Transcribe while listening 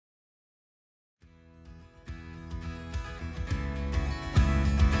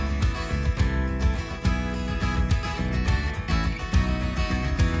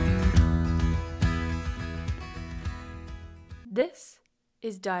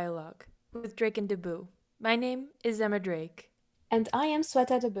is Dialogue with Drake and Debu. My name is Emma Drake. And I am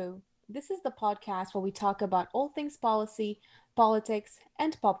Sweta Dabu. This is the podcast where we talk about all things policy, politics,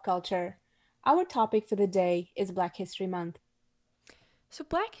 and pop culture. Our topic for the day is Black History Month. So,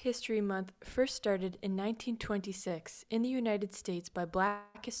 Black History Month first started in 1926 in the United States by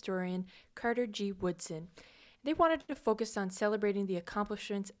Black historian Carter G. Woodson. They wanted to focus on celebrating the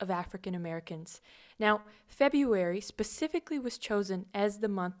accomplishments of African Americans. Now, February specifically was chosen as the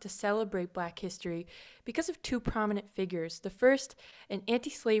month to celebrate Black history because of two prominent figures. The first, an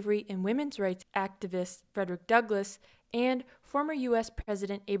anti slavery and women's rights activist, Frederick Douglass, and former U.S.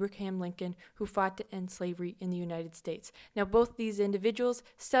 President Abraham Lincoln, who fought to end slavery in the United States. Now, both these individuals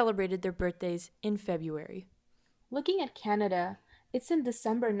celebrated their birthdays in February. Looking at Canada, it's in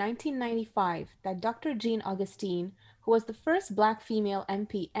December 1995 that Dr. Jean Augustine, who was the first Black female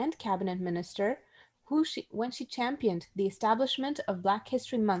MP and cabinet minister, when she championed the establishment of Black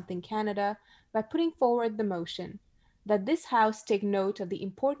History Month in Canada by putting forward the motion that this House take note of the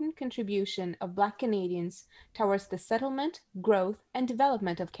important contribution of Black Canadians towards the settlement, growth, and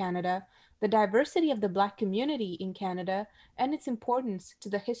development of Canada, the diversity of the Black community in Canada, and its importance to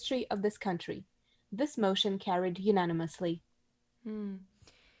the history of this country. This motion carried unanimously. Hmm.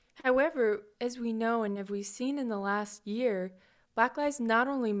 However, as we know and have we seen in the last year, Black lives not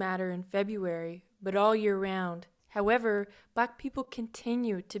only matter in February, but all year round. However, Black people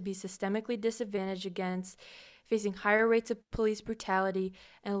continue to be systemically disadvantaged against facing higher rates of police brutality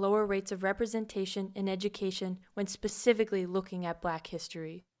and lower rates of representation in education when specifically looking at Black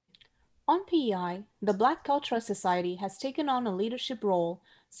history. On PEI, the Black Cultural Society has taken on a leadership role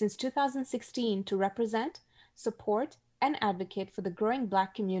since 2016 to represent, support, and advocate for the growing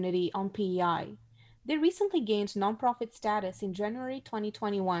Black community on PEI. They recently gained nonprofit status in January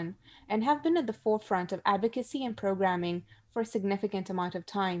 2021 and have been at the forefront of advocacy and programming for a significant amount of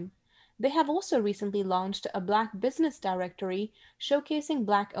time. They have also recently launched a Black Business Directory showcasing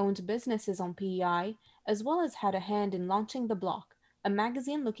Black owned businesses on PEI, as well as had a hand in launching The Block, a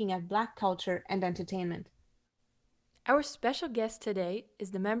magazine looking at Black culture and entertainment. Our special guest today is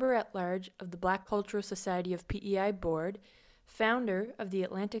the member at large of the Black Cultural Society of PEI Board, founder of the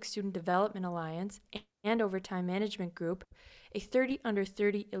Atlantic Student Development Alliance and Overtime Management Group, a 30 under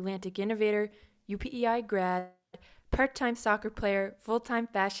 30 Atlantic innovator, UPEI grad, part time soccer player, full time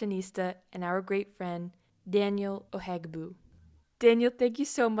fashionista, and our great friend, Daniel Ohagbu. Daniel, thank you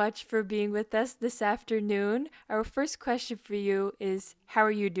so much for being with us this afternoon. Our first question for you is: how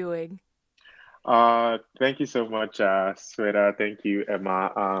are you doing? Thank you so much, Sweta. Thank you,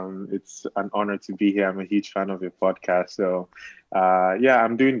 Emma. It's an honor to be here. I'm a huge fan of your podcast. So, yeah,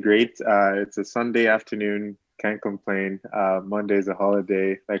 I'm doing great. It's a Sunday afternoon. Can't complain. Monday is a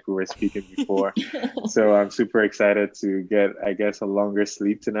holiday, like we were speaking before. So I'm super excited to get, I guess, a longer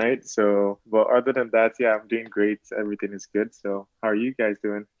sleep tonight. So, but other than that, yeah, I'm doing great. Everything is good. So, how are you guys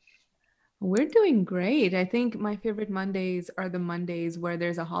doing? We're doing great. I think my favorite Mondays are the Mondays where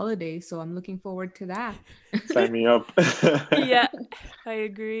there's a holiday, so I'm looking forward to that. Sign me up. Yeah, I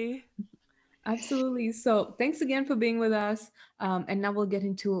agree. Absolutely. So, thanks again for being with us. And now we'll get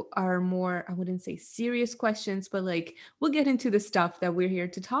into our more, I wouldn't say serious questions, but like we'll get into the stuff that we're here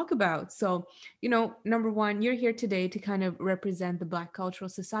to talk about. So, number one, you're here today to kind of represent the Black Cultural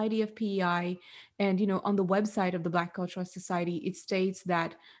Society of PEI. And, on the website of the Black Cultural Society, it states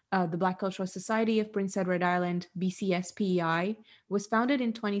that the Black Cultural Society of Prince Edward Island, BCSPEI, was founded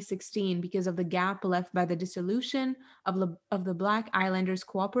in 2016 because of the gap left by the dissolution of the Black Islanders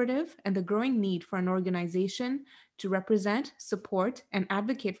Cooperative and the growing need for an organization to represent, support, and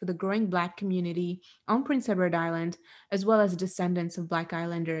advocate for the growing Black community on Prince Edward Island, as well as descendants of Black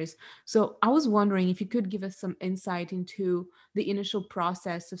Islanders. So I was wondering if you could give us some insight into the initial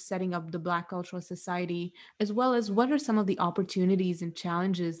process of setting up the Black Cultural Society, as well as what are some of the opportunities and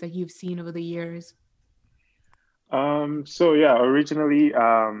challenges that you've seen over the years. So yeah, originally,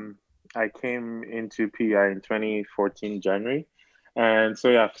 I came into PI in 2014 January. And so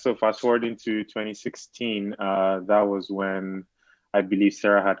yeah, so fast forwarding to 2016, that was when I believe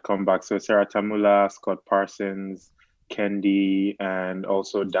Sarah had come back. So Sarah Tamula, Scott Parsons, Kendi, and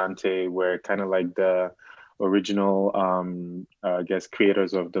also Dante were kind of like the original, I guess,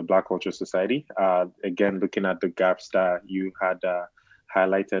 creators of the Black Culture Society. Again, looking at the gaps that you had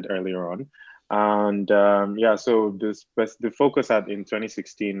highlighted earlier on. And yeah, so the focus at in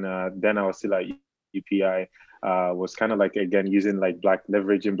 2016, then I was still at UPI, was kind of like again using like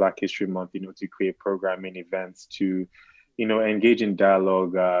leveraging Black History Month, to create programming events to, engage in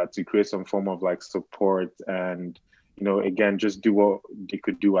dialogue, to create some form of like support and, again, just do what they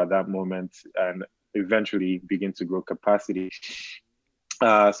could do at that moment and eventually begin to grow capacity.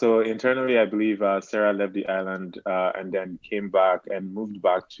 So internally, I believe Sarah left the island and then came back and moved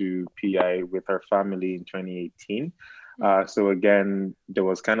back to PI with her family in 2018. Mm. So again, there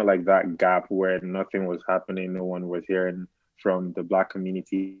was kind of like that gap where nothing was happening, no one was hearing from the Black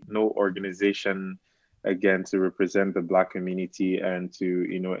community, no organization again to represent the Black community and to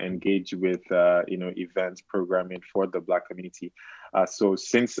engage with events programming for the Black community. So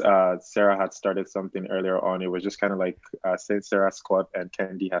since Sarah had started something earlier on, it was just kind of like since Sarah Scott and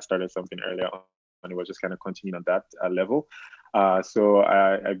Candy had started something earlier on, it was just kind of continuing on that level. So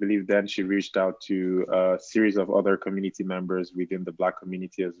I believe then she reached out to a series of other community members within the Black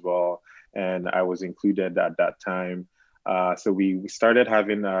community as well, and I was included at that time. So we started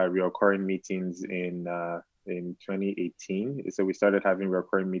having recurring meetings in 2018. So we started having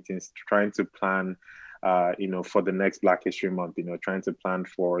recurring meetings, trying to plan for the next Black History Month, trying to plan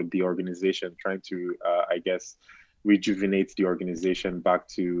for the organization, trying to, I guess, rejuvenate the organization back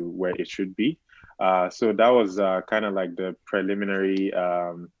to where it should be. So that was kind of like the preliminary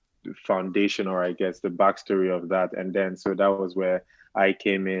foundation, or I guess the backstory of that. And then, so that was where I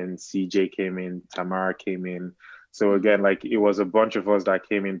came in, CJ came in, Tamara came in. So Mm. again, like it was a bunch of us that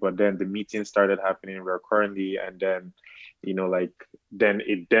came in, but then the meetings started happening recurrently, and then, like then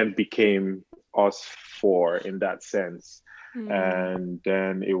it then became us four in that sense. Mm. And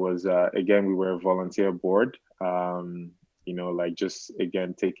then it was again, we were a volunteer board, like just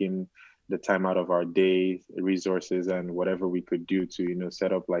again taking the time out of our day, resources, and whatever we could do to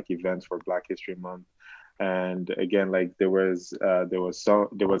set up like events for Black History Month. And again, like there was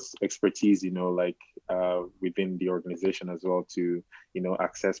expertise, like within the organization as well to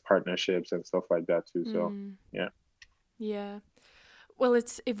access partnerships and stuff like that too. So Mm. yeah. Yeah. Well,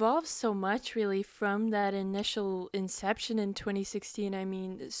 it's evolved so much really from that initial inception in 2016. I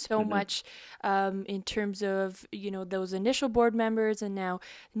mean, so Hmm. much in terms of, those initial board members and now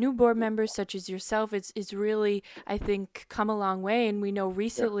new board members such as yourself. It's really, I think, come a long way. And we know Yeah.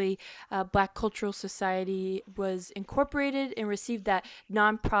 recently Black Cultural Society was incorporated and received that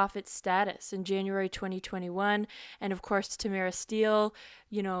nonprofit status in January 2021. And of course, Tamara Steele,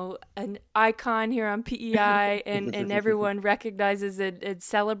 an icon here on PEI, and everyone recognizes it and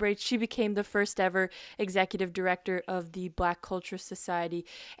celebrates. She became the first ever executive director of the Black Culture Society.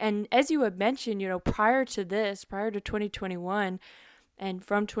 And as you had mentioned, prior to this, prior to 2021, and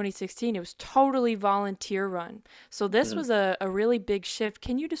from 2016, it was totally volunteer run. So this Mhm. was a really big shift.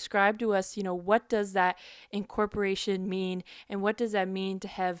 Can you describe to us, what does that incorporation mean, and what does that mean to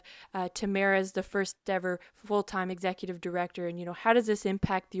have Tamara as the first ever full-time executive director, and how does this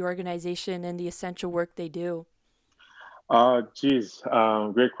impact the organization and the essential work they do? Geez,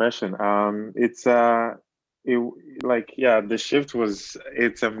 great question. It like yeah, the shift was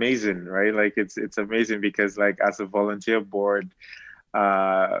it's amazing, right? Like it's amazing because like as a volunteer board,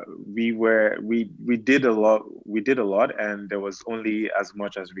 we did a lot, and there was only as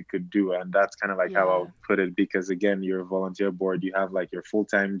much as we could do, and that's kind of like how I Yeah. would put it, because again, you're a volunteer board, you have like your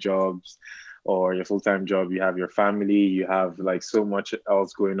full-time jobs, or your full-time job, you have your family, you have like so much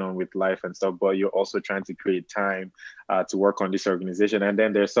else going on with life and stuff, but you're also trying to create time to work on this organization. And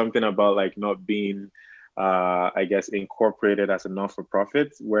then there's something about like not being I guess incorporated as a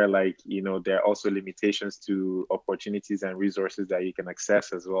non-for-profit, where like there are also limitations to opportunities and resources that you can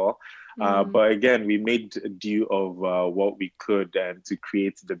access as well. Mm. But again, we made due of what we could and to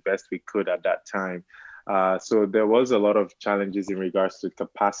create the best we could at that time. So there was a lot of challenges in regards to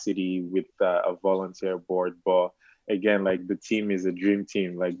capacity with a volunteer board, but again, like the team is a dream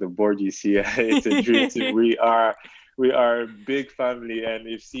team. Like the board you see, it's a dream team. We are a big family, and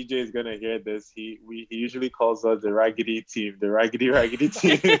if CJ is gonna hear this, he usually calls us the raggedy team, the raggedy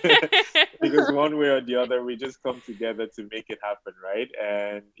team, because one way or the other, we just come together to make it happen, right?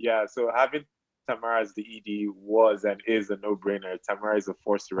 And yeah, so having Tamara as the ED was and is a no-brainer. Tamara is a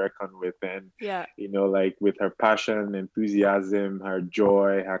force to reckon with, and Yeah. like with her passion, enthusiasm, her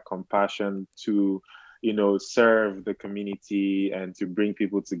joy, her compassion to serve the community and to bring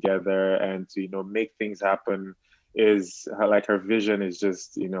people together and to make things happen, is like her vision is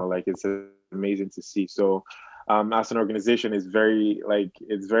just like it's amazing to see. So as an organization, it's very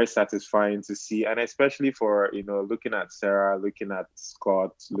satisfying to see, and especially for looking at Sarah, looking at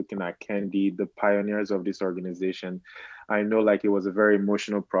Scott, looking at Candy, the pioneers of this organization. I know like it was a very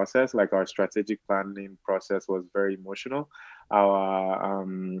emotional process. Like our strategic planning process was very emotional. Our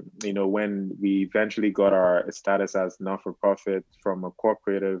when we eventually got our status as non-for-profit from a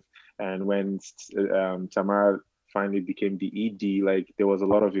cooperative, and when Tamara finally became the ED, like there was a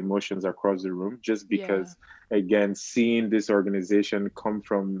lot of emotions across the room, just Yeah. because again, seeing this organization come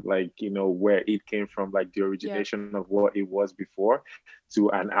from like, where it came from, like the Yep. origination of what it was before, to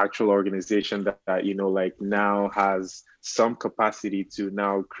an actual organization that, like now has some capacity to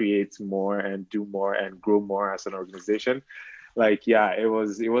now create more and do more and grow more as an organization. Like, yeah, it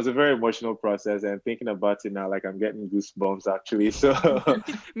was a very emotional process, and thinking about it now, like I'm getting goosebumps actually. So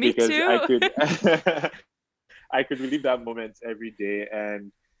Me because I too. could I could relive that moment every day.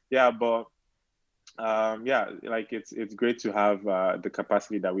 And yeah, but yeah, like it's great to have the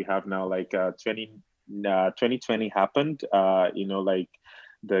capacity that we have now. Like 2020 happened, like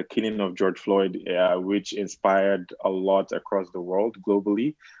the killing of George Floyd, which inspired a lot across the world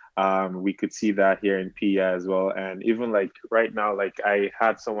globally. We could see that here in PEI as well. And even like right now, like I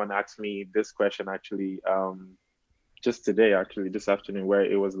had someone ask me this question actually, just today, actually, this afternoon, where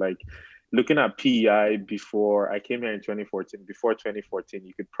it was like looking at PEI before I came here in 2014. Before 2014,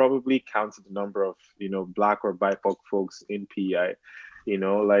 you could probably count the number of, Black or BIPOC folks in PEI,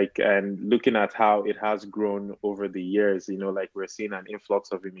 like, and looking at how it has grown over the years, like we're seeing an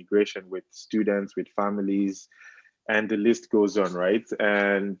influx of immigration with students, with families, and the list goes on, right?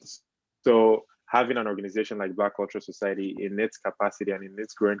 And so having an organization like Black Cultural Society in its capacity and in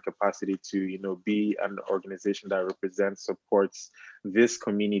its growing capacity to, be an organization that represents, supports this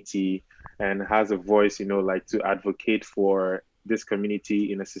community and has a voice, like to advocate for this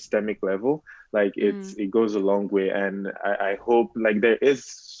community in a systemic level, like Mm. it goes a long way. And I hope, like, there is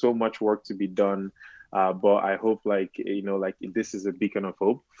so much work to be done, but I hope, like, like this is a beacon of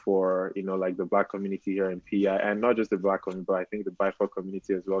hope for, like the Black community here in PI, and not just the Black community, but I think the BIPOC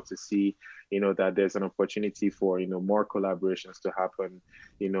community as well, to see, that there's an opportunity for, more collaborations to happen,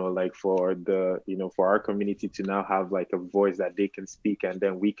 like for the, for our community to now have like a voice that they can speak, and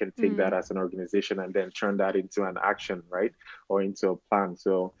then we can take that Mm. as an organization and then turn that into an action, right? Or into a plan.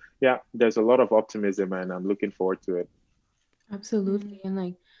 So yeah, there's a lot of optimism, and I'm looking forward to it. Mm. Absolutely. And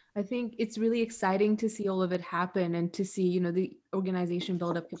like, I think it's really exciting to see all of it happen and to see, the organization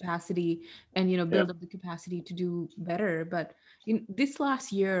build up capacity and, Yeah. build up the capacity to do better. But this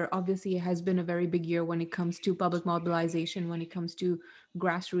last year, obviously, has been a very big year when it comes to public mobilization, when it comes to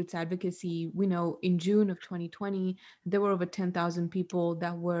grassroots advocacy. We know in June of 2020, there were over 10,000 people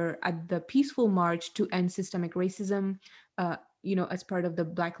that were at the peaceful march to end systemic racism. As part of the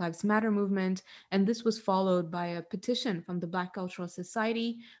Black Lives Matter movement. And this was followed by a petition from the Black Cultural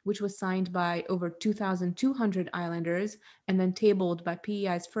Society, which was signed by over 2,200 islanders and then tabled by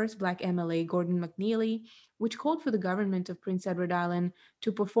PEI's first Black MLA, Gordon McNeely, which called for the government of Prince Edward Island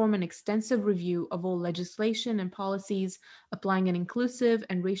to perform an extensive review of all legislation and policies, applying an inclusive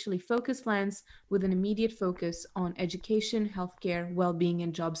and racially focused lens with an immediate focus on education, healthcare, well being,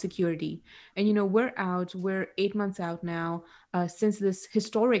 and job security. And, we're 8 months out now since this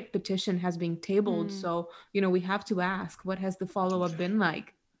historic petition has been tabled. Mm. So, we have to ask, what has the follow up been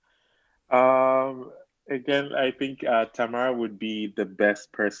like? Um, Again, I think Tamara would be the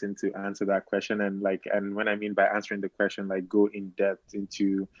best person to answer that question. And like, and when I mean by answering the question, like go in depth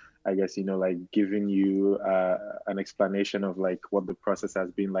into, I guess, like giving you an explanation of like what the process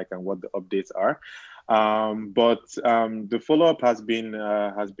has been like and what the updates are. But the follow up has been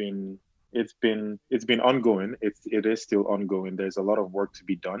it's been ongoing. It is still ongoing. There's a lot of work to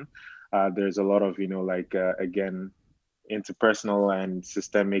be done. There's a lot of, like again, interpersonal and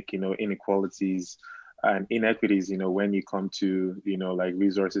systemic, inequalities and inequities, when you come to, like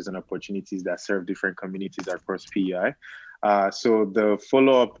resources and opportunities that serve different communities across PEI. So the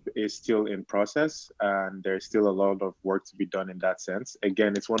follow-up is still in process, and there's still a lot of work to be done in that sense.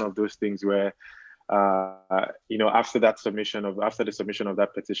 Again, it's one of those things where, after the submission of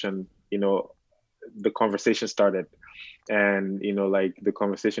that petition, the conversation started, and like the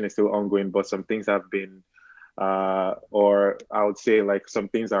conversation is still ongoing, but some things have been or I would say like some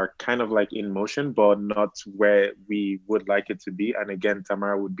things are kind of like in motion, but not where we would like it to be. And again,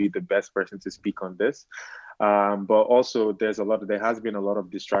 Tamara would be the best person to speak on this. But also, there has been a lot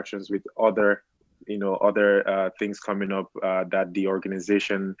of distractions with other things coming up that the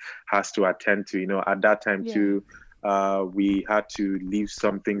organization has to attend to. At that time Yeah. too, we had to leave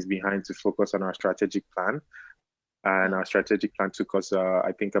some things behind to focus on our strategic plan, and our Yep. strategic plan took us,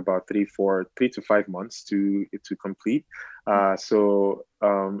 I think, about 3 to 5 months to complete. So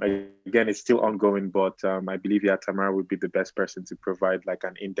again, it's still ongoing, but I believe, yeah, Tamara would be the best person to provide like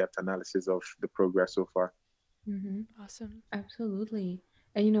an in-depth analysis of the progress so far. Hmm. Awesome. Absolutely.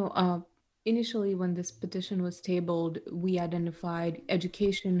 And initially, when this petition was tabled, we identified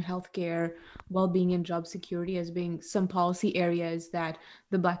education, healthcare, well-being, and job security as being some policy areas that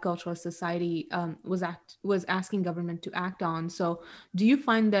the Black Cultural Society was asking government to act on. So, do you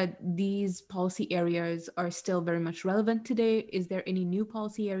find that these policy areas are still very much relevant today? Is there any new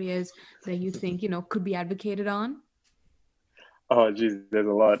policy areas that you think could be advocated on? Oh, geez, there's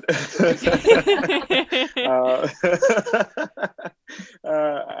a lot.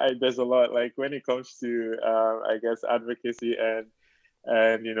 uh, there's a lot. Like when it comes to, I guess, advocacy and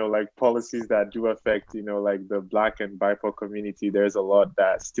like policies that do affect like the Black and BIPOC community. There's a lot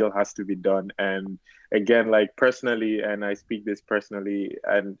that still has to be done. And again, like personally, and I speak this personally,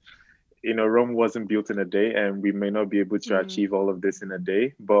 and Rome wasn't built in a day, and we may not be able to Mm, achieve all of this in a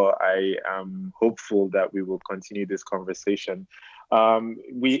day, but I am hopeful that we will continue this conversation.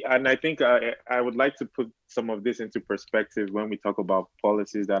 And I think I would like to put some of this into perspective when we talk about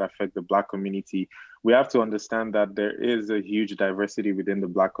policies that affect the Black community. We have to understand that there is a huge diversity within the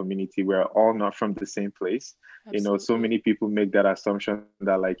Black community. We're all not from the same place. So absolutely. many people make that assumption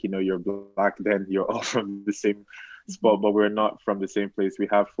that like, you're Black, then you're all from the same Mhm. spot, but we're not from the same place. We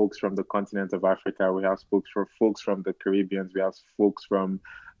have folks from the continent of Africa. We have folks from the Caribbeans. We have folks from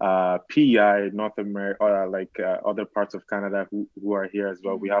PEI, North America, like other parts of Canada who are here as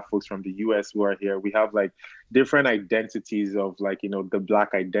well. We Mm, have folks from the US who are here. We have like different identities of like, the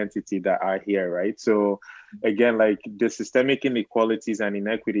Black identity that are here, right? So again, like the systemic inequalities and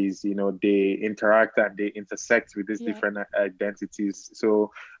inequities, they interact and they intersect with these yeah. different identities.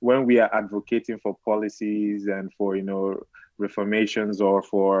 So when we are advocating for policies and for reformations or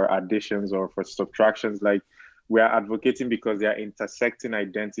for additions or for subtractions, like we are advocating because they are intersecting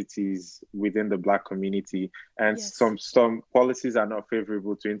identities within the Black community, and Yes. some policies are not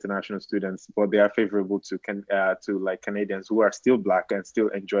favorable to international students, but they are favorable to like Canadians who are still Black and still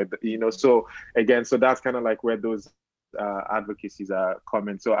enjoy so again, so that's kind of like where those advocacies are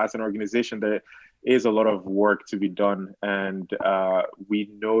coming. So as an organization, there is a lot of work to be done, and we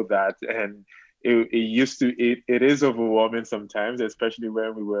know that. And it is overwhelming sometimes, especially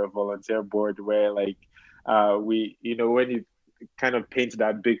when we were a volunteer board, where like we when you kind of paint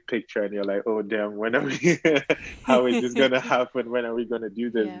that big picture and you're like, oh damn, when are we how is this gonna happen, when are we gonna do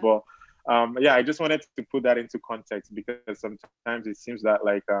this? Yeah. But yeah, I just wanted to put that into context, because sometimes it seems that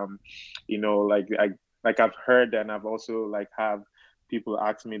like like I've heard, and I've also like have people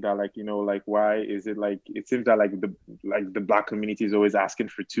ask me that like like why is it like it seems that like the Black community is always asking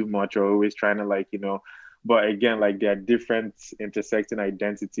for too much, or always trying to like but again, like there are different intersecting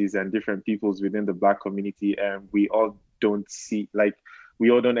identities and different peoples within the Black community, and we all don't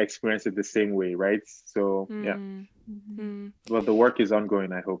experience it the same way, right? So yeah, Mm, Mhm. mm, well, the work is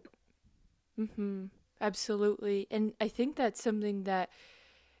ongoing, I hope. mm-hmm. Absolutely. And I think that's something that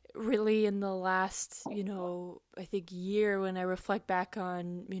really in the last, I think year, when I reflect back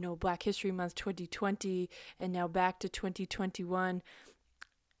on, Black History Month 2020 and now back to 2021,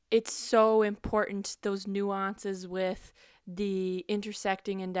 it's so important, those nuances with the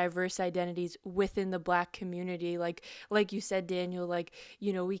intersecting and diverse identities within the Black community. Like you said, Daniel, like,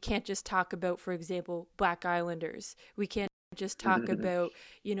 we can't just talk about, for example, Black Islanders. We can't just talk about,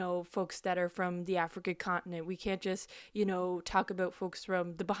 folks that are from the African continent. We can't just, talk about folks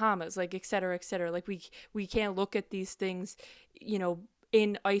from the Bahamas, like, et cetera, et cetera. Like, we can't look at these things,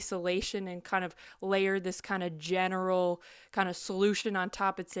 in isolation and kind of layer this kind of general kind of solution on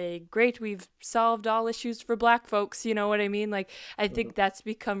top and say, great, we've solved all issues for Black folks. You know what I mean? Like, I think that's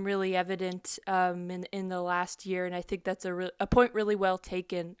become really evident in the last year. And I think that's a point really well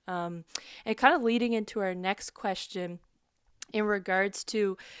taken. And kind of leading into our next question in regards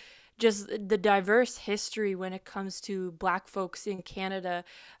to just the diverse history when it comes to Black folks in Canada,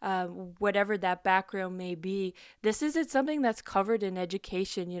 whatever that background may be. This isn't something that's covered in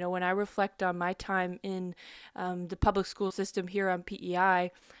education. When I reflect on my time in the public school system here on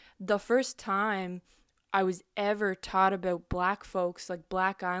PEI, the first time I was ever taught about Black folks, like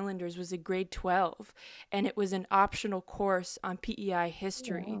Black Islanders, was in grade 12, and it was an optional course on PEI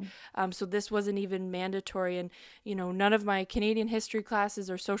history. Wow. So this wasn't even mandatory, and none of my Canadian history classes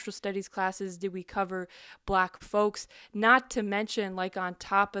or social studies classes did we cover Black folks. Not to mention, like on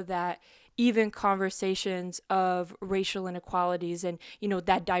top of that, even conversations of racial inequalities and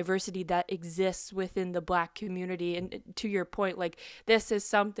that diversity that exists within the Black community. And to your point, like, this is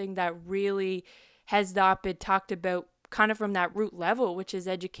something that really has not been talked about kind of from that root level, which is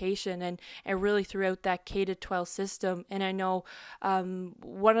education, and really throughout that K to 12 system. And I know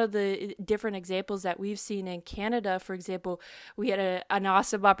one of the different examples that we've seen in Canada, for example, we had an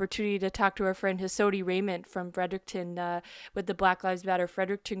awesome opportunity to talk to our friend Hasodi Raymond from Fredericton with the Black Lives Matter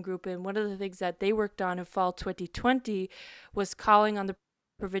Fredericton group. And one of the things that they worked on in fall 2020 was calling on the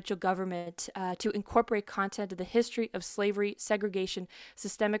provincial government to incorporate content of the history of slavery, segregation,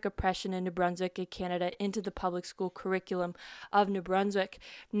 systemic oppression in New Brunswick and Canada into the public school curriculum of New Brunswick.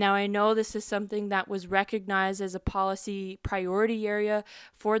 Now, I know this is something that was recognized as a policy priority area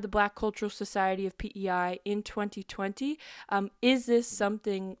for the Black Cultural Society of PEI in 2020. Is this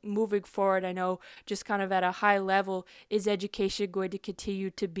something moving forward? I know just kind of at a high level, is education going to continue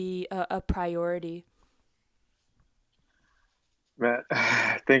to be a priority? Man,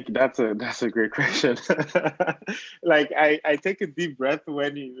 I think that's a great question. Like I take a deep breath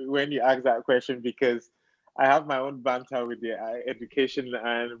when you ask that question, because I have my own banter with the education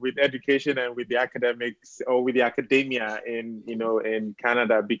and with the academics, or with the academia in, in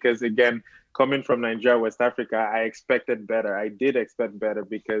Canada, because again, coming from Nigeria, West Africa, I expected better. I did expect better,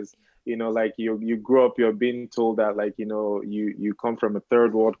 because like you grow up, you're being told that, like, you come from a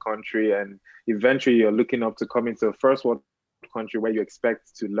third world country, and eventually you're looking up to come into a first world country where you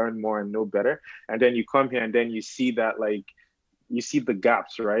expect to learn more and know better. And then you come here and then you see that, like, you see the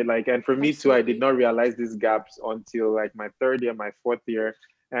gaps, right? Like, and for me too, I did Absolutely. not realize these gaps until like my third year, my fourth year.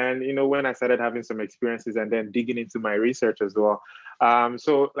 And when I started having some experiences and then digging into my research as well.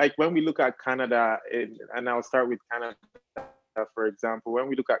 So like when we look at Canada, and I'll start with Canada, for example. When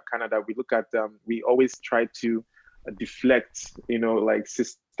we look at Canada, we look at we always try to deflect, like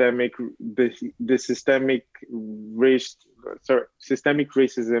the systemic race, sorry, systemic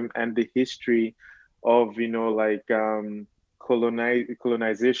racism and the history of, like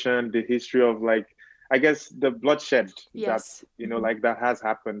colonization, the history of, like, I guess, the bloodshed that, Yes. like, that has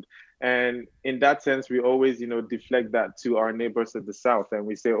happened. And in that sense, we always, deflect that to our neighbors to the south, and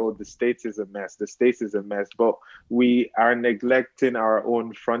we say, oh, the States is a mess, the States is a mess. But we are neglecting our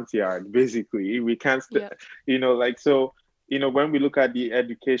own front yard, basically. We can't, Yep. like, so, when we look at the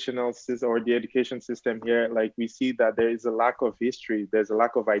educational system, or the education system here, like, we see that there is a lack of history, there's a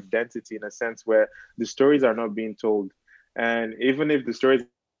lack of identity, in a sense where the stories are not being told. And even if the stories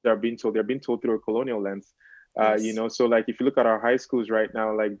are being told, they're being told through a colonial lens. Yes. So like if you look at our high schools right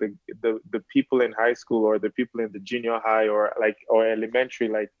now, like the people in high school, or the people in the junior high, or elementary,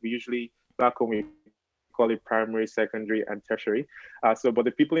 like we usually, back when we call it primary, secondary, and tertiary. But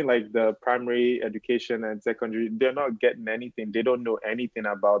the people in like the primary education and secondary, they're not getting anything. They don't know anything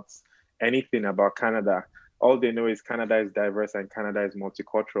about Canada. All they know is Canada is diverse and Canada is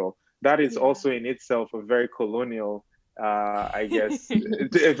multicultural. That is Yeah. also in itself a very colonial, I guess,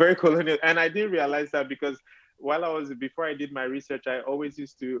 a very colonial. And I didn't realize that, because before I did my research, I always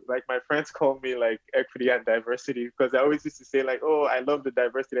used to, like, my friends call me like equity and diversity, because I always used to say, like, oh, I love the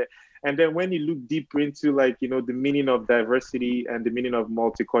diversity. And then when you look deeper into, like, the meaning of diversity and the meaning of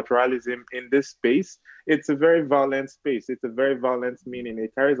multiculturalism in this space, it's a very violent space. It's a very violent meaning.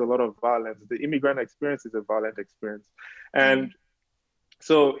 It carries a lot of violence. The immigrant experience is a violent experience. Mm. And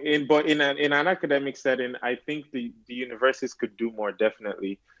so in an academic setting, I think the universities could do more,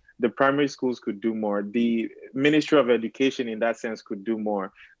 definitely. The primary schools could do more. The Ministry of Education, in that sense, could do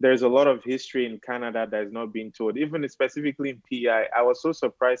more. There's a lot of history in Canada that is not being told, even specifically in PEI. I was so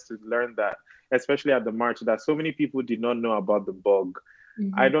surprised to learn that, especially at the march, that so many people did not know about the bug.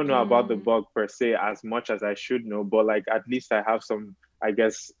 I Mhm. don't know about the Mm. bug per se as much as I should know, but like at least I have some, I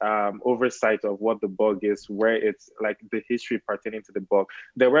guess, oversight of what the bug is, where it's like the history pertaining to the bug.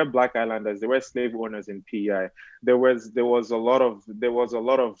 There were Black Islanders, there were slave owners in PEI. There was a lot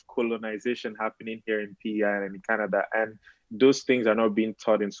of colonization happening here in PEI and in Canada, and those things are not being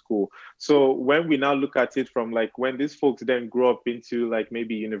taught in school. So when we now look at it from, like, when these folks then grow up into like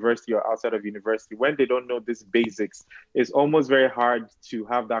maybe university or outside of university, when they don't know these basics, it's almost very hard to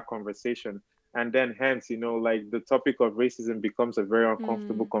have that conversation. And then hence, like, the topic of racism becomes a very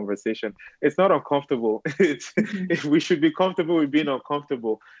uncomfortable Mm. conversation. It's not uncomfortable. It's Mhm. if we should be comfortable with being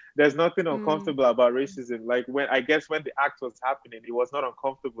uncomfortable. There's nothing Mm. uncomfortable about racism. Like, when I guess when the act was happening, it was not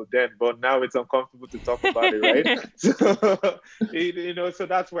uncomfortable then, but now it's uncomfortable to talk about it, right? So so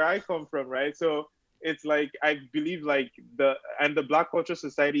that's where I come from, right? So it's like, I believe, like, the Black Culture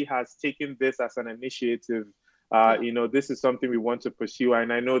Society has taken this as an initiative. Yeah. This is something we want to pursue.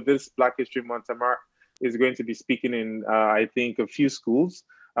 And I know this Black History Month, Tamar is going to be speaking in, I think, a few schools.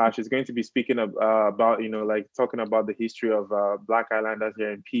 She's going to be speaking about, like talking about the history of Black Islanders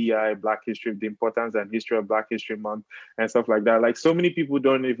here in PEI, Black history, the importance and history of Black History Month and stuff like that. Like so many people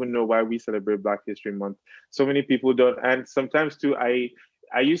don't even know why we celebrate Black History Month. So many people don't. And sometimes too, I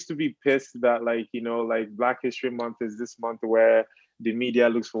used to be pissed that like, like Black History Month is this month where the media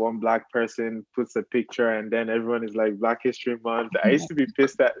looks for one Black person, puts a picture, and then everyone is like Black History Month. I used to be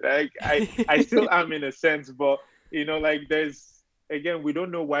pissed at, like, I still am in a sense, but like again, we don't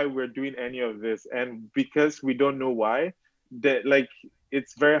know why we're doing any of this. And because we don't know why, that like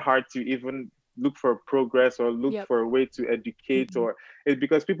it's very hard to even look for progress or look Yep. for a way to educate, or it's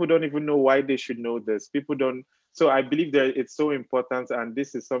because people don't even know why they should know this. People don't. So I believe that it's so important, and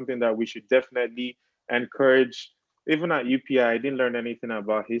this is something that we should definitely encourage. Even at UPI, I didn't learn anything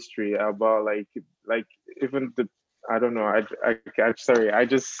about history, about like even the, I don't know. I'm sorry.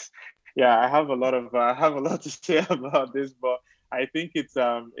 Yeah, I have a lot to say about this, but I think it's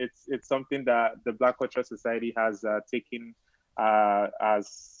something that the Black Cultural Society has taken as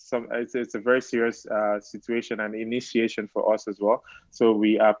some. It's a very serious situation and initiation for us as well. So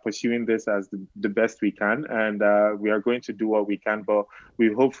we are pursuing this as the best we can, and we are going to do what we can. But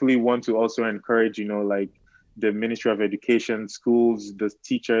we hopefully want to also encourage, like the Ministry of Education, schools, the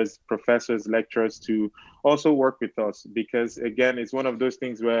teachers, professors, lecturers to also work with us, because again, it's one of those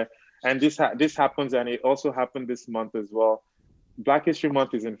things where, and this happens, and it also happened this month as well. Black History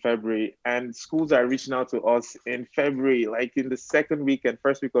Month is in February, and schools are reaching out to us in February, like in the second week and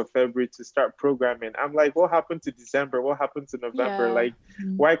first week of February, to start programming. I'm like, what happened to December? What happened to November? Yeah. Like,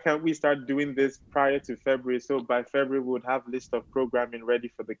 why can't we start doing this prior to February? So by February, we would have list of programming ready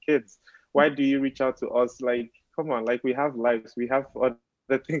for the kids. Why do you reach out to us? Like, come on, like we have lives, we have other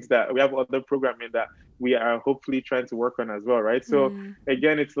things, that we have other programming that we are hopefully trying to work on as well, right? So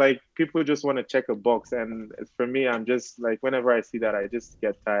again, it's like people just want to check a box, and for me, I'm just like, whenever I see that, I just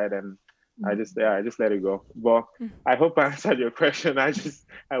get tired, and I just let it go. But I hope I answered your question.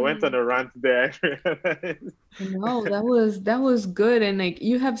 I went on a rant there. No, that was good, and like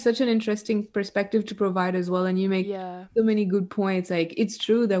you have such an interesting perspective to provide as well, and you make Yeah. so many good points. Like it's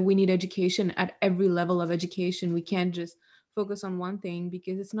true that we need education at every level of education. We can't just focus on one thing,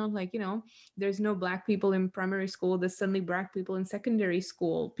 because it's not like, there's no Black people in primary school, there's suddenly Black people in secondary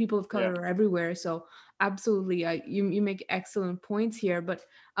school. People of color Yeah. are everywhere. So absolutely, you make excellent points here. But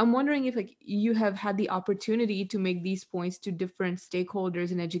I'm wondering if like you have had the opportunity to make these points to different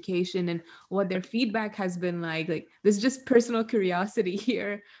stakeholders in education, and what their feedback has been like. Like there's just personal curiosity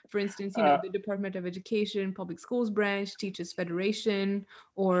here. For instance, the Department of Education, Public Schools Branch, Teachers Federation,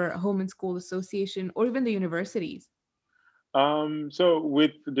 or Home and School Association, or even the universities. So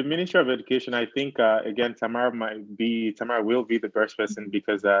with the Ministry of Education, I think again, Tamara will be the best person,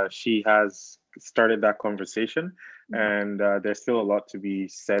 because she has started that conversation, and there's still a lot to be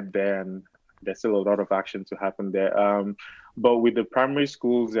said there, and there's still a lot of action to happen there. But with the primary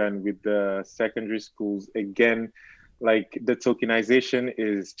schools and with the secondary schools, again, like the tokenization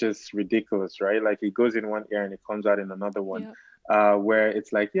is just ridiculous, right? Like it goes in one ear and it comes out in another one. Yep. Where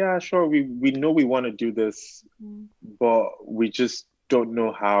it's like, yeah, sure, we know we want to do this, but we just don't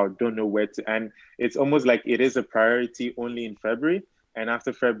know how, don't know where to. And it's almost like it is a priority only in February, and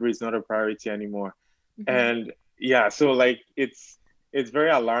after February, it's not a priority anymore. And yeah, so like it's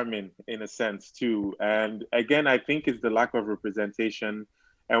very alarming in a sense too. And again, I think it's the lack of representation.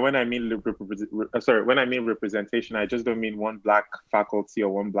 And when I mean when I mean representation, I just don't mean one Black faculty or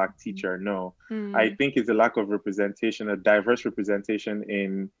one Black teacher. No, I think it's a lack of representation, a diverse representation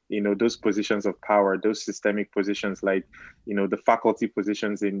in those positions of power, those systemic positions, like the faculty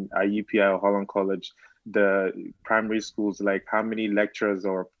positions in UPI or Holland College, the primary schools. Like how many lecturers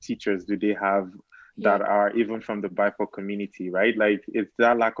or teachers do they have that are even from the BIPOC community, right? Like it's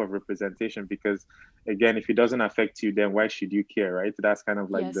that lack of representation, because again, if it doesn't affect you, then why should you care, right? That's kind of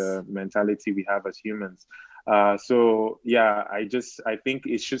like the mentality we have as humans. So yeah, I think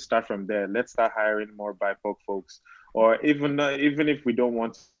it should start from there. Let's start hiring more BIPOC folks, or even if we don't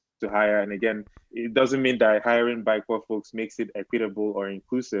want to hire. And again, it doesn't mean that hiring BIPOC folks makes it equitable or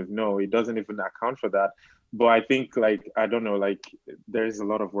inclusive. No, it doesn't even account for that. But I think like, I don't know, like there is a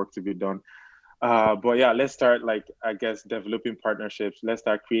lot of work to be done. But yeah, let's start, like, I guess, developing partnerships. Let's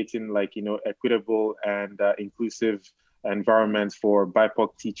start creating like, equitable and inclusive environments for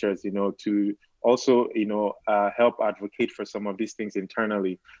BIPOC teachers, to also, help advocate for some of these things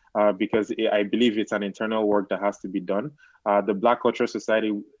internally, because I believe it's an internal work that has to be done. The Black Cultural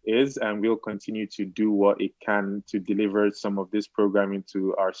Society is and will continue to do what it can to deliver some of this programming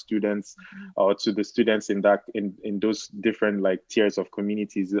to our students, or to the students in those different like tiers of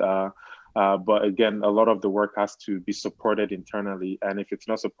communities. But again, a lot of the work has to be supported internally, and if it's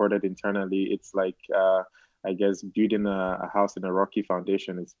not supported internally, it's like I guess building a house in a rocky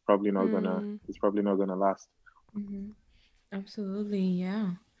foundation. It's probably not gonna last. Mhm. Absolutely,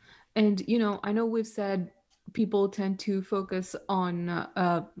 yeah. And I know we've said people tend to focus on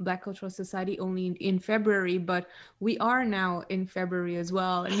Black Cultural Society only in February, but we are now in February as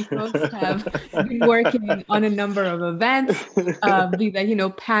well, and you folks have been working on a number of events, be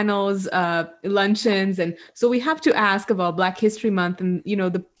that panels, luncheons, and so we have to ask about Black History Month and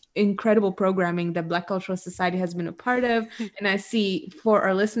the incredible programming that Black Cultural Society has been a part of. And I see for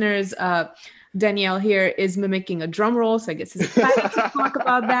our listeners, Danielle here is mimicking a drum roll, so I guess he's excited to talk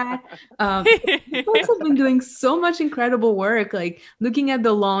about that. You folks have been doing so much incredible work, like looking at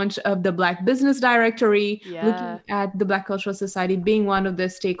the launch of the Black Business Directory, Yeah. looking at the Black Cultural Society being one of the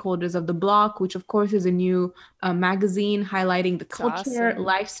stakeholders of the Block, which of course is a new magazine highlighting the It's culture, awesome.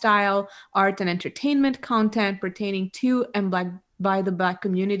 lifestyle, art, and entertainment content pertaining to and by the Black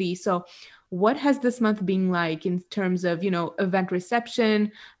community. So what has this month been like in terms of, event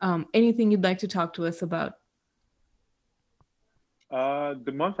reception? Anything you'd like to talk to us about?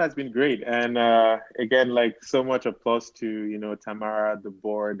 The month has been great, and again, like so much applause to Tamara, the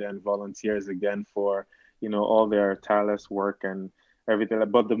board, and volunteers again for all their tireless work and everything.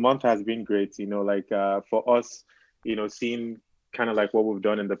 But the month has been great, like for us, seeing kind of like what we've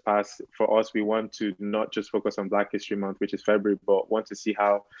done in the past. For us, we want to not just focus on Black History Month, which is February, but want to see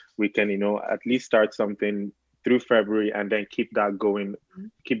how we can at least start something through February and then keep that going,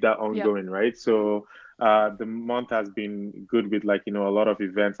 keep that Yep. ongoing, right? So the month has been good with like a lot of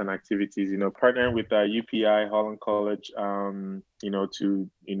events and activities. Partnering with UPI Holland College, to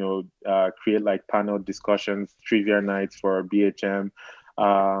create like panel discussions, trivia nights for BHM.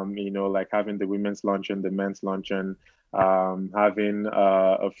 Like having the women's luncheon, the men's luncheon, having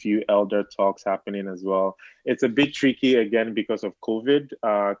a few elder talks happening as well. It's a bit tricky again because of COVID.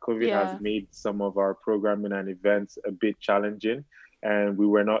 COVID has Yeah. made some of our programming and events a bit challenging, and we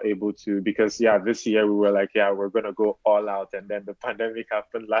were not able to, because this year we were like, we're gonna go all out, and then the pandemic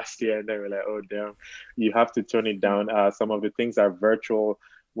happened last year, and then we're like, oh damn, you have to turn it down. Some of the things are virtual,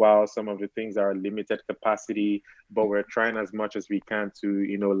 while some of the things are limited capacity, but we're trying as much as we can to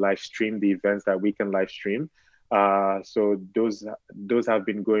live stream the events that we can live stream. So those have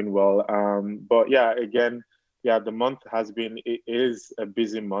been going well. But again, the month it is a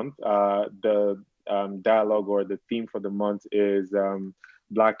busy month. The dialogue or the theme for the month is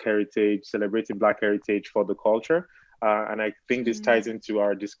Black Heritage, celebrating Black Heritage for the culture. And I think this ties into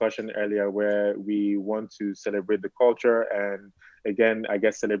our discussion earlier, where we want to celebrate the culture and, again, I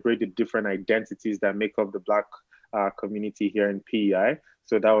guess, celebrate the different identities that make up the Black community here in PEI.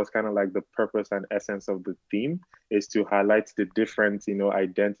 So that was kind of like the purpose and essence of the theme, is to highlight the different,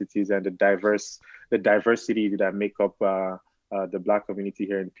 identities and the diversity that make up the Black community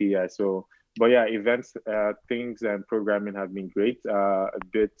here in PEI. So, but events, things and programming have been great.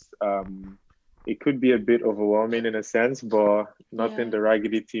 It could be a bit overwhelming in a sense, but nothing the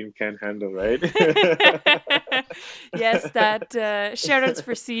Raggedy team can handle, right? Yes, that shout outs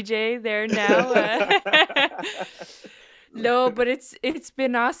for CJ there now. No, but it's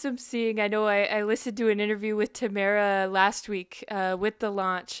been awesome seeing. I know I listened to an interview with Tamara last week with the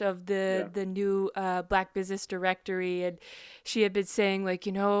launch of the new Black Business Directory, and she had been saying, like,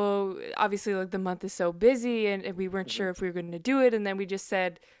 obviously, like, the month is so busy, and we weren't sure if we were going to do it, and then we just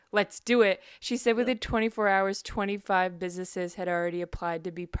said, let's do it. She said within 24 hours, 25 businesses had already applied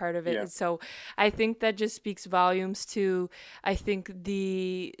to be part of it. And so I think that just speaks volumes to, I think,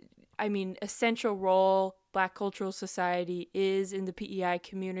 essential role Black Cultural Society is in the PEI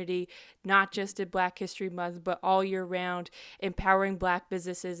community, not just at Black History Month, but all year round. Empowering Black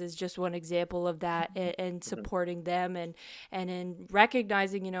businesses is just one example of that, and supporting them, and in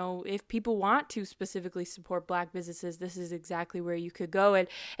recognizing, if people want to specifically support Black businesses, this is exactly where you could go. And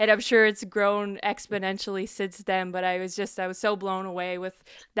I'm sure it's grown exponentially since then, but I was so blown away with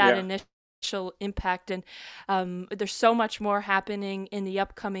that initial impact. And there's so much more happening in the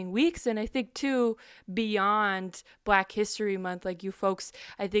upcoming weeks, and I think too, beyond Black History Month, like, you folks,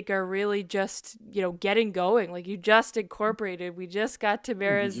 I think, are really just getting going. Like, you just incorporated, we just got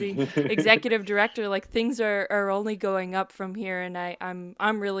Tamara as the executive director. Like, things are only going up from here, and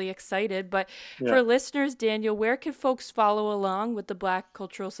I'm really excited. But for listeners, Daniel, where can folks follow along with the Black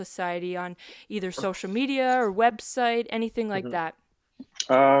Cultural Society on either social media or website, anything like that?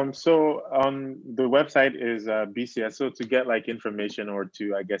 So on the website is BCS. So to get like information, or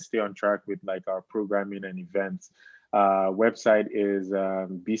to, I guess, stay on track with like our programming and events, website is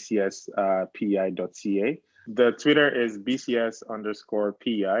bcspei.ca. The Twitter is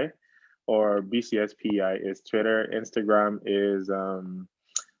bcs_PEI, or BCSPEI is Twitter. Instagram is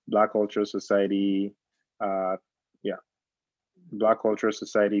Black Cultural Society. Uh, yeah, Black Cultural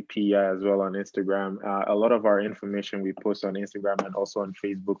Society PI as well on Instagram. A lot of our information we post on Instagram and also on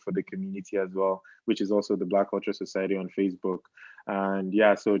Facebook for the community as well, which is also the Black Cultural Society on Facebook. And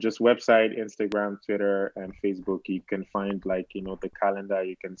yeah, so just website, Instagram, Twitter, and Facebook. You can find the calendar.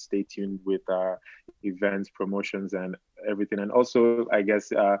 You can stay tuned with our events, promotions, and everything. And also, I guess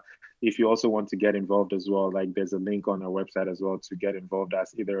if you also want to get involved as well, like there's a link on our website as well to get involved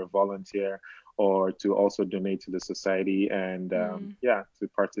as either a volunteer or to also donate to the society and to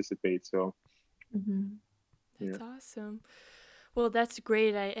participate. So That's awesome. Well, that's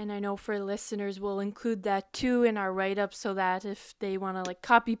great. I know for listeners, we'll include that too in our write-up so that if they want to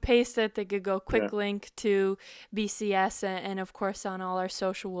copy paste it, they could go quick link to BCS. And of course, on all our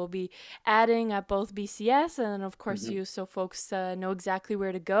social, we'll be adding at both BCS and of course you, so folks know exactly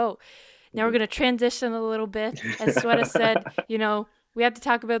where to go. Now we're going to transition a little bit. As Sweta said, we have to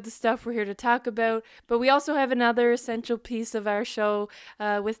talk about the stuff we're here to talk about, but we also have another essential piece of our show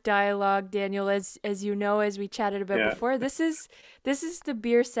with dialogue, Daniel, as you know, as we chatted about before. This is the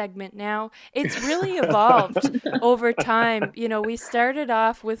beer segment now. It's really evolved over time. We started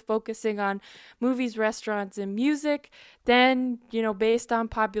off with focusing on movies, restaurants, and music. Then, based on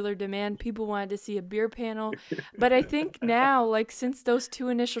popular demand, people wanted to see a beer panel. But I think now, since those two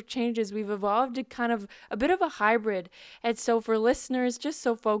initial changes, we've evolved to kind of a bit of a hybrid. And so for listeners, just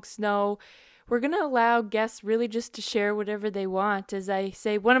so folks know, we're going to allow guests really just to share whatever they want. As I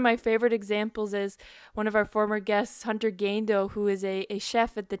say, one of my favorite examples is one of our former guests, Hunter Gaindo, who is a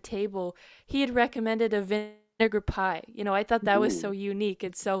chef at the table. He had recommended a vinegar pie. I thought that was so unique.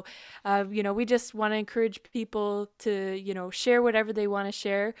 And so, we just want to encourage people to, share whatever they want to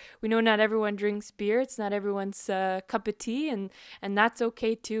share. We know not everyone drinks beer. It's not everyone's cup of tea, and that's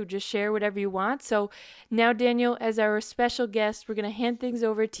okay too. Just share whatever you want. So now, Daniel, as our special guest, we're going to hand things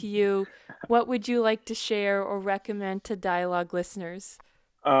over to you. What would you like to share or recommend to Dialogue listeners?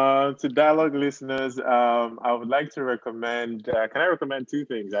 To Dialogue listeners, I would like to recommend, can I recommend two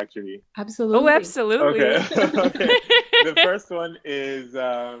things actually? Absolutely. Oh, absolutely. Okay. Okay. The first one is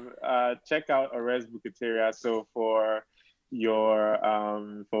check out Orez Bukateria. So for your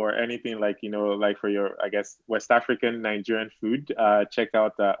for anything for your, I guess, West African Nigerian food, check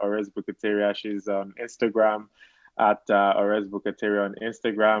out Orez Bukateria. She's on Instagram at Orez Bukateria on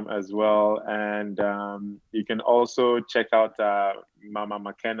Instagram as well. And you can also check out Mama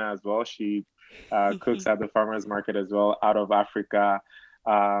McKenna as well. She cooks at the farmers market as well, out of Africa,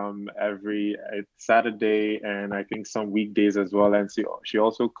 every Saturday and I think some weekdays as well. And she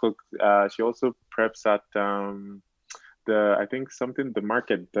also cooks, she also preps at the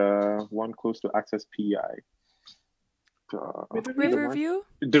market, the one close to Access PI. Riverview?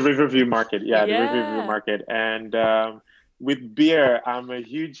 The Riverview Market, the Riverview Market. And with beer, I'm a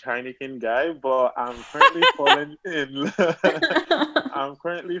huge Heineken guy, but I'm currently falling in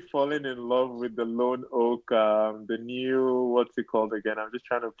love with the Lone Oak, the new, what's it called again? I'm just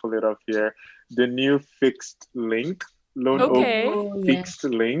trying to pull it up here. The new Fixed Link. Lone Oak Fixed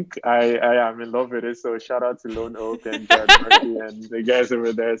Link. I am in love with it. So shout out to Lone Oak and Jared Murphy and the guys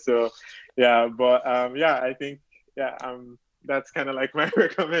over there. So I think that's kind of like my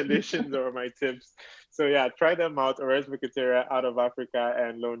recommendations or my tips. So try them out. Orez Bukateria out of Africa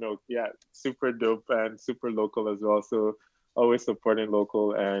and Lone Oak. Super dope and super local as well. So always supporting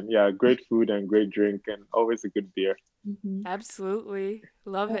local and great food and great drink and always a good beer. Mm-hmm. Absolutely.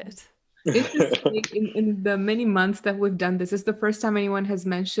 Love it. This is in the many months that we've done this is the first time anyone has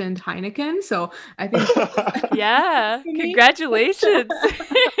mentioned Heineken. So I think congratulations.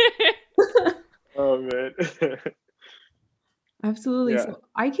 Oh man. Absolutely. So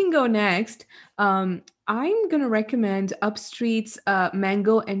I can go next. I'm going to recommend Upstreet's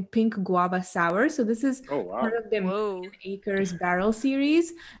Mango and Pink Guava Sour. So this is part of the Acres Barrel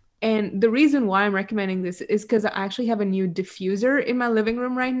series. And the reason why I'm recommending this is because I actually have a new diffuser in my living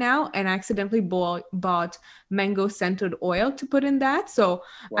room right now, and I accidentally bought mango scented oil to put in that. So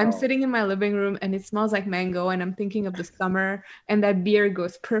I'm sitting in my living room and it smells like mango, and I'm thinking of the summer, and that beer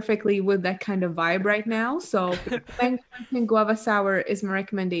goes perfectly with that kind of vibe right now. So Mango and Guava Sour is my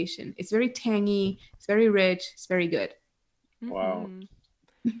recommendation. It's very tangy, it's very rich, it's very good. Wow.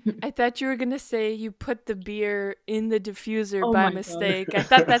 I thought you were going to say you put the beer in the diffuser by mistake. God. I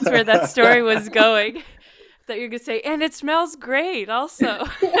thought that's where that story was going. I thought you were going to say, and it smells great also.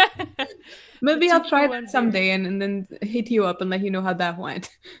 Maybe I'll try that someday and then hit you up and let you know how that went.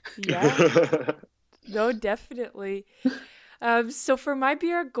 Yeah. No, definitely. So for my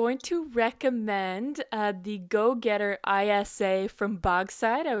beer, I'm going to recommend the Go Getter ISA from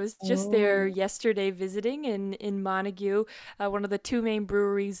Bogside. I was just there Oh, yesterday visiting in Montague, one of the two main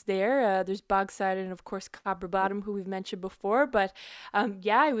breweries there. There's Bogside and of course Copper Bottom, who we've mentioned before. But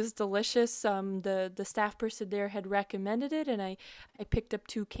yeah, it was delicious. The staff person there had recommended it, and I picked up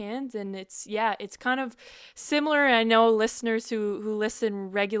 2 cans, and it's kind of similar. I know listeners who listen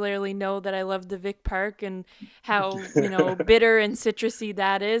regularly know that I love the Vic Park and how, bitter and citrusy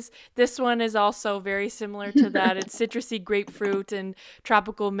that is. This one is also very similar to that. It's citrusy grapefruit and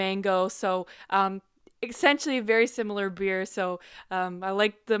tropical mango. So, essentially a very similar beer. So, I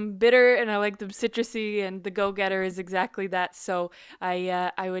like them bitter and I like them citrusy, and the Go Getter is exactly that. So,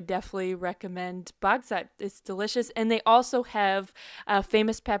 I would definitely recommend Bogside. It's delicious, and they also have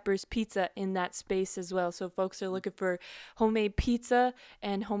Famous Peppers Pizza in that space as well. So, if folks are looking for homemade pizza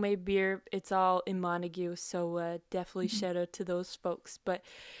and homemade beer, it's all in Montague. So definitely shout out to those folks. But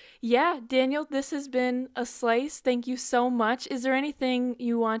yeah, Daniel, this has been a slice. Thank you so much. Is there anything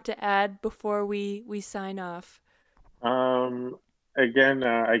you want to add before we sign off? Um, Again,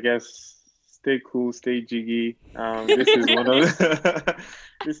 I guess stay cool, stay jiggy. This is one of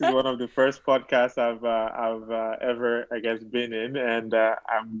this is one of the first podcasts I've ever, I guess, been in, and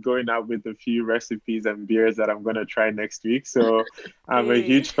I'm going out with a few recipes and beers that I'm gonna try next week. So Hey. I'm a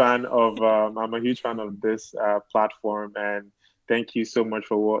huge fan of this platform, and thank you so much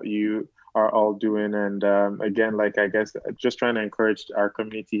for what you are all doing. And again, like I guess, just trying to encourage our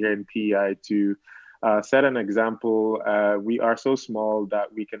community here in PEI to set an example. We are so small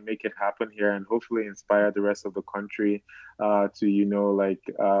that we can make it happen here and hopefully inspire the rest of the country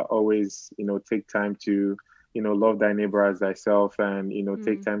to, always, take time to, love thy neighbor as thyself and,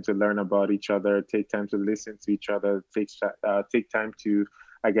 take Mm, time to learn about each other, take time to listen to each other, take time to,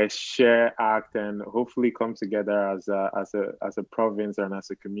 I guess, share, act, and hopefully come together as a province and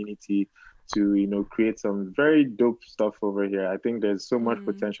as a community to create some very dope stuff over here. I think there's so much mm.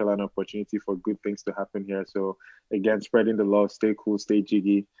 potential and opportunity for good things to happen here. So again, spreading the love, stay cool, stay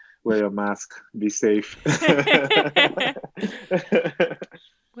jiggy, wear your mask, be safe.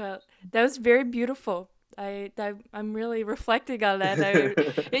 Well, that was very beautiful. I'm really reflecting on that.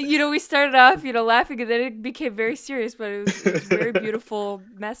 We started off, laughing, and then it became very serious. But it was a very beautiful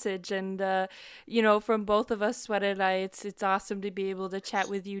message, and from both of us, Sweat and I, it's awesome to be able to chat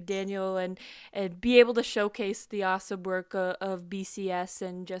with you, Daniel, and be able to showcase the awesome work of BCS,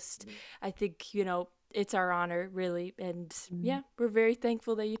 and just I think it's our honor, really. And yeah, we're very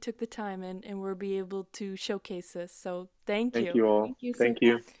thankful that you took the time and we'll be able to showcase this. So thank Thank you. you all. thank you so Thank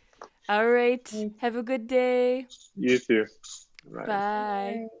you. All right. much. Have a good day. You too. Bye.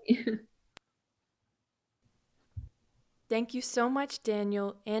 Bye. Bye. Thank you so much,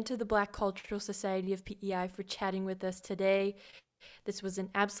 Daniel, and to the Black Cultural Society of PEI for chatting with us today. This was an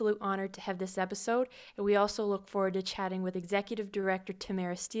absolute honor to have this episode, and we also look forward to chatting with Executive Director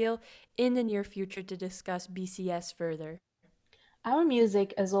Tamara Steele in the near future to discuss BCS further. Our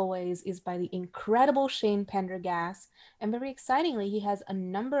music, as always, is by the incredible Shane Pendergast, and very excitingly, he has a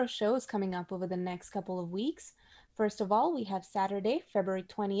number of shows coming up over the next couple of weeks. First of all, we have Saturday, February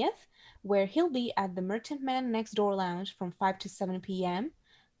 20th, where he'll be at the Merchantman Next Door Lounge from 5 to 7 p.m.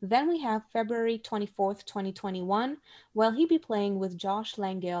 Then we have February 24th, 2021, where he'll be playing with Josh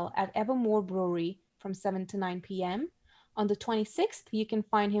Langell at Evermore Brewery from 7 to 9 p.m. On the 26th, you can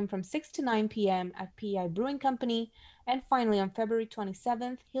find him from 6 to 9 p.m. at PI Brewing Company, and finally, on February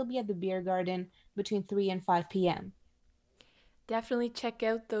 27th, he'll be at the Beer Garden between 3 and 5 p.m. Definitely check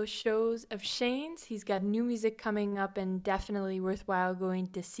out those shows of Shane's. He's got new music coming up and definitely worthwhile going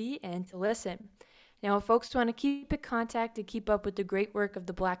to see and to listen. Now, if folks want to keep in contact and keep up with the great work of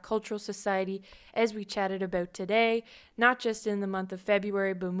the Black Cultural Society, as we chatted about today, not just in the month of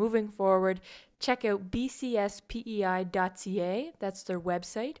February, but moving forward, check out bcspei.ca. That's their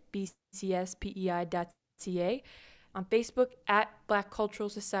website, bcspei.ca. On Facebook at Black Cultural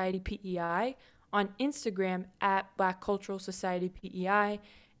Society PEI, on Instagram at Black Cultural Society PEI,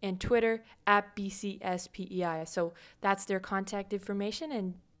 and Twitter at BCSPEI. So that's their contact information,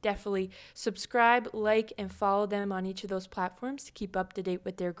 and definitely subscribe, like, and follow them on each of those platforms to keep up to date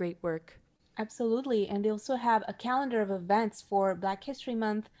with their great work. Absolutely. And they also have a calendar of events for Black History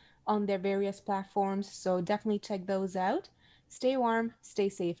Month on their various platforms. So definitely check those out. Stay warm, stay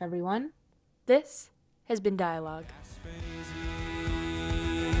safe, everyone. This has been Dialogue.